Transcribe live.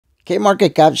¿Qué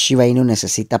market cap Shiba Inu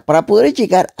necesita para poder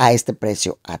llegar a este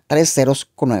precio a 3 ceros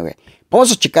con 9?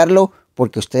 Vamos a checarlo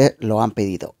porque ustedes lo han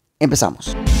pedido.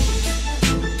 Empezamos.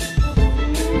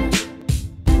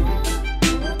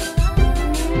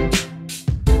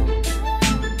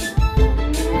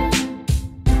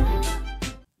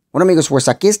 Bueno amigos, pues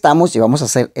aquí estamos y vamos a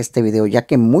hacer este video ya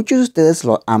que muchos de ustedes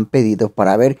lo han pedido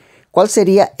para ver cuál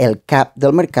sería el cap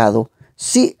del mercado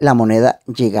si la moneda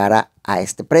llegara a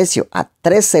este precio, a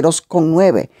 3 ceros con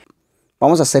 9.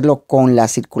 Vamos a hacerlo con la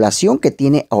circulación que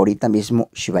tiene ahorita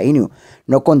mismo Shiba Inu,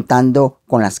 no contando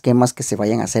con las quemas que se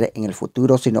vayan a hacer en el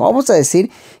futuro, sino vamos a decir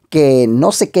que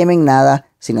no se quemen nada,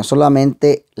 sino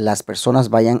solamente las personas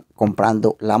vayan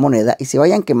comprando la moneda y se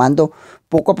vayan quemando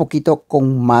poco a poquito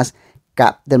con más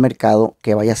cap del mercado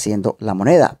que vaya siendo la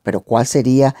moneda. Pero ¿cuál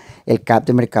sería el cap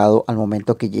de mercado al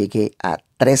momento que llegue a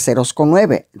 3 ceros con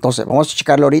 9? Entonces vamos a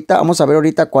checarlo ahorita. Vamos a ver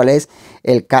ahorita cuál es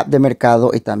el cap de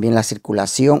mercado y también la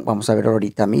circulación. Vamos a ver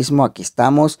ahorita mismo. Aquí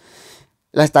estamos.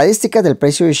 La estadística del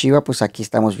precio de Shiba, pues aquí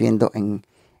estamos viendo en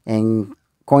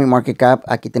CoinMarketCap.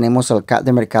 Aquí tenemos el cap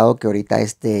de mercado que ahorita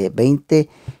es de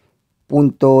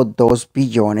 20.2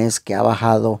 billones, que ha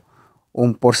bajado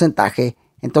un porcentaje.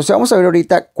 Entonces vamos a ver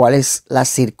ahorita cuál es la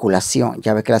circulación.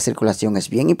 Ya ve que la circulación es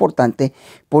bien importante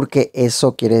porque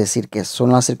eso quiere decir que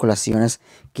son las circulaciones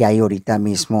que hay ahorita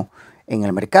mismo en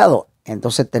el mercado.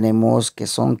 Entonces tenemos que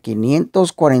son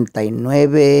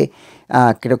 549,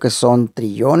 creo que son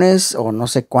trillones o no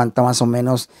sé cuánta más o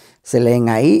menos se leen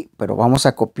ahí. Pero vamos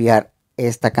a copiar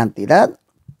esta cantidad.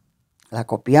 La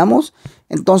copiamos.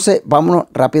 Entonces vámonos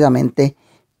rápidamente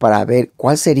para ver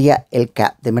cuál sería el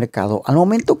cap de mercado al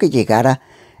momento que llegara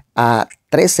a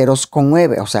 3 ceros con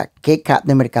 9. O sea, qué cap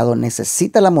de mercado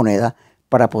necesita la moneda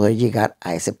para poder llegar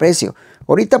a ese precio.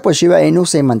 Ahorita pues Shiba Inu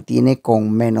se mantiene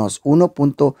con menos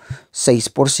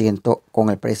 1.6% con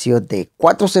el precio de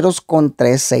 4 ceros con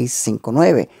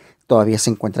 3659. Todavía se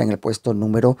encuentra en el puesto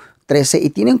número 13 y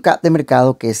tiene un cap de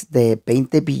mercado que es de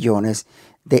 20 billones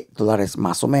de dólares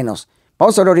más o menos.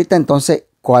 Vamos a ver ahorita entonces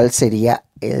cuál sería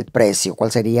el precio,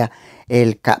 cuál sería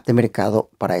el cap de mercado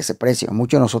para ese precio.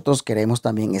 Muchos de nosotros queremos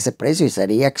también ese precio y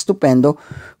sería estupendo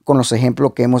con los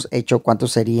ejemplos que hemos hecho,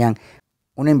 cuántos serían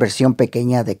una inversión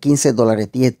pequeña de 15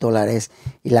 dólares, 10 dólares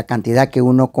y la cantidad que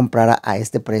uno comprara a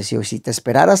este precio. Y si te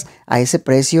esperaras a ese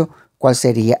precio, ¿cuál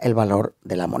sería el valor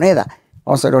de la moneda?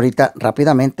 Vamos a ver ahorita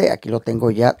rápidamente. Aquí lo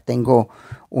tengo ya. Tengo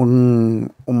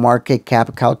un Market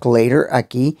Cap Calculator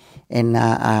aquí en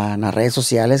las redes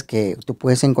sociales que tú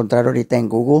puedes encontrar ahorita en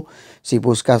Google. Si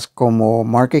buscas como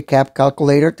Market Cap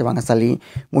Calculator, te van a salir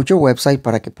muchos websites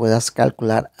para que puedas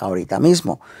calcular ahorita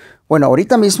mismo. Bueno,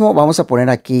 ahorita mismo vamos a poner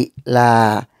aquí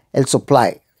el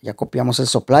supply. Ya copiamos el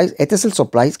supply. Este es el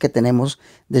supply que tenemos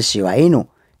de Shiba Inu.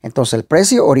 Entonces el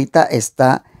precio ahorita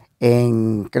está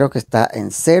creo que está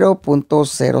en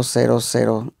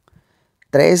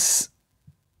 0.0003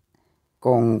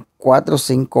 con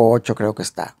 458 creo que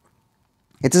está.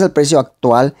 Este es el precio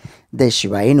actual de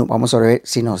Shiba Inu. Vamos a ver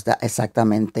si nos da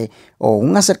exactamente o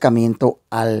un acercamiento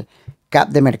al cap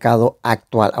de mercado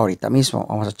actual ahorita mismo.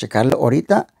 Vamos a checarlo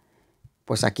ahorita.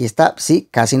 Pues aquí está. Sí,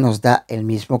 casi nos da el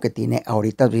mismo que tiene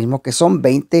ahorita mismo, que son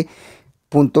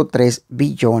 20.3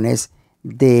 billones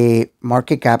de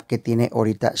market cap que tiene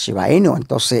ahorita Shiba Inu.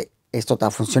 Entonces esto está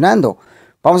funcionando.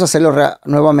 Vamos a hacerlo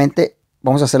nuevamente.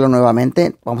 Vamos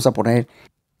a poner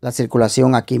la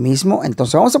circulación aquí mismo.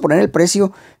 Entonces vamos a poner el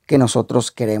precio que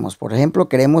nosotros queremos. Por ejemplo,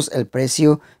 queremos el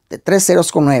precio de 3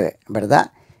 ceros con 9,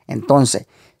 ¿verdad? Entonces,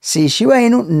 si Shiba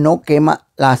Inu no quema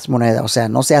las monedas, o sea,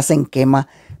 no se hacen quema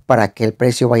para que el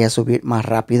precio vaya a subir más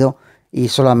rápido, y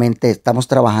solamente estamos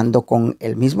trabajando con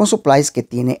el mismo supplies que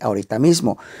tiene ahorita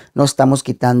mismo. No estamos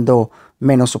quitando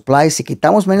menos supplies. Si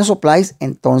quitamos menos supplies,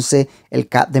 entonces el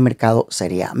cap de mercado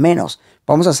sería menos.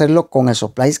 Vamos a hacerlo con el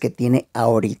supplies que tiene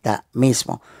ahorita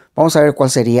mismo. Vamos a ver cuál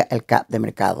sería el cap de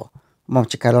mercado. Vamos a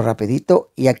checarlo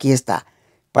rapidito y aquí está.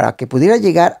 Para que pudiera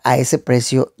llegar a ese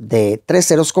precio de 3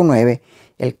 ceros con 9,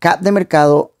 el cap de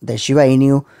mercado de Shiba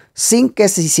Inu, sin que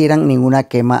se hicieran ninguna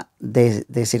quema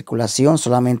de circulación,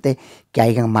 solamente que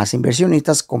hayan más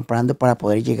inversionistas comprando para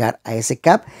poder llegar a ese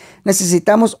cap,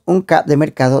 necesitamos un cap de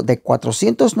mercado de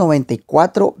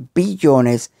 494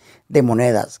 billones de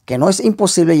monedas, que no es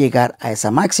imposible llegar a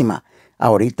esa máxima.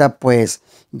 Ahorita pues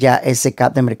ya ese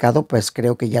cap de mercado pues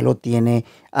creo que ya lo tiene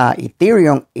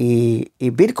Ethereum y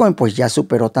Bitcoin pues ya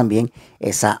superó también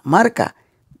esa marca.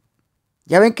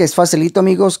 Ya ven que es facilito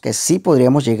amigos, que sí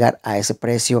podríamos llegar a ese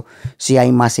precio si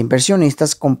hay más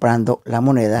inversionistas comprando la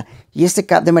moneda, y este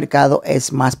cap de mercado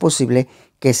es más posible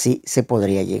que sí se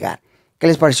podría llegar. ¿Qué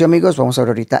les pareció amigos? Vamos a ver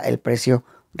ahorita el precio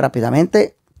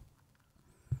rápidamente.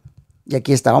 Y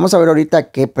aquí está. Vamos a ver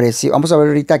ahorita qué precio, vamos a ver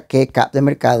ahorita qué cap de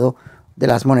mercado de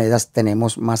las monedas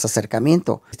tenemos más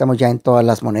acercamiento. Estamos ya en todas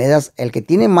las monedas. El que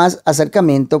tiene más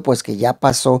acercamiento, pues que ya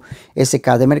pasó ese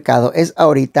cap de mercado, es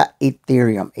ahorita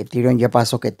Ethereum. Ethereum ya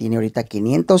pasó, que tiene ahorita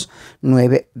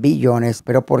 509 billones.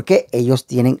 ¿Pero por qué? Ellos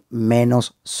tienen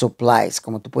menos supplies.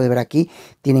 Como tú puedes ver aquí,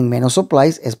 tienen menos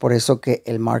supplies. Es por eso que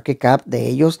el market cap de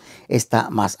ellos está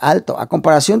más alto. A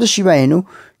comparación de Shiba Inu,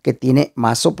 que tiene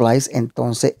más supplies,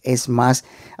 entonces es más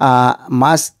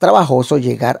trabajoso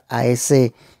llegar a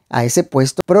ese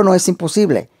puesto, pero no es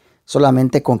imposible.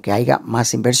 Solamente con que haya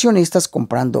más inversionistas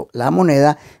comprando la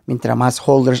moneda, mientras más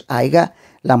holders haya,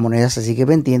 la moneda se sigue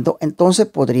vendiendo, entonces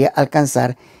podría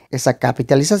alcanzar esa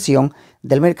capitalización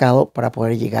del mercado para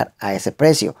poder llegar a ese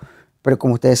precio. Pero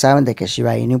como ustedes saben de que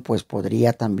Shiba Inu pues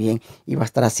podría también iba a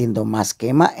estar haciendo más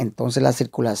quema, entonces la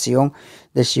circulación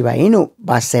de Shiba Inu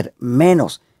va a ser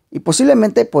menos y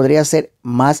posiblemente podría ser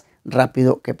más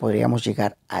rápido que podríamos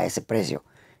llegar a ese precio.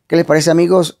 ¿Qué les parece,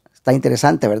 amigos? Está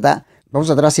interesante, ¿verdad? Vamos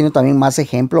a estar haciendo también más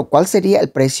ejemplo. ¿Cuál sería el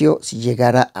precio si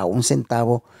llegara a 1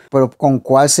 centavo? Pero ¿con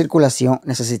cuál circulación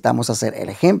necesitamos hacer el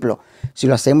ejemplo? Si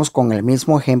lo hacemos con el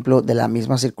mismo ejemplo de la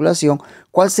misma circulación,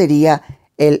 ¿cuál sería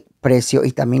el precio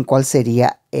y también cuál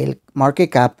sería el market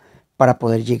cap para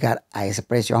poder llegar a ese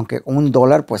precio? Aunque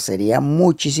 $1 pues sería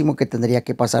muchísimo que tendría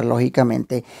que pasar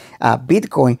lógicamente a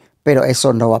Bitcoin, pero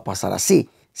eso no va a pasar así.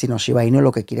 Sino Shiba Inu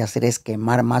lo que quiere hacer es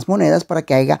quemar más monedas para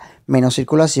que haya menos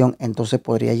circulación, entonces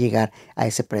podría llegar a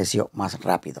ese precio más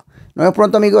rápido. Nos vemos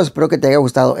pronto, amigos, espero que te haya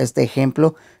gustado este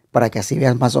ejemplo para que así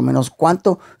veas más o menos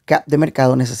cuánto cap de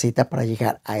mercado necesita para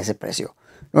llegar a ese precio.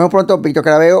 Nos vemos pronto, Víctor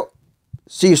Carabeo.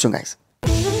 See you soon, guys.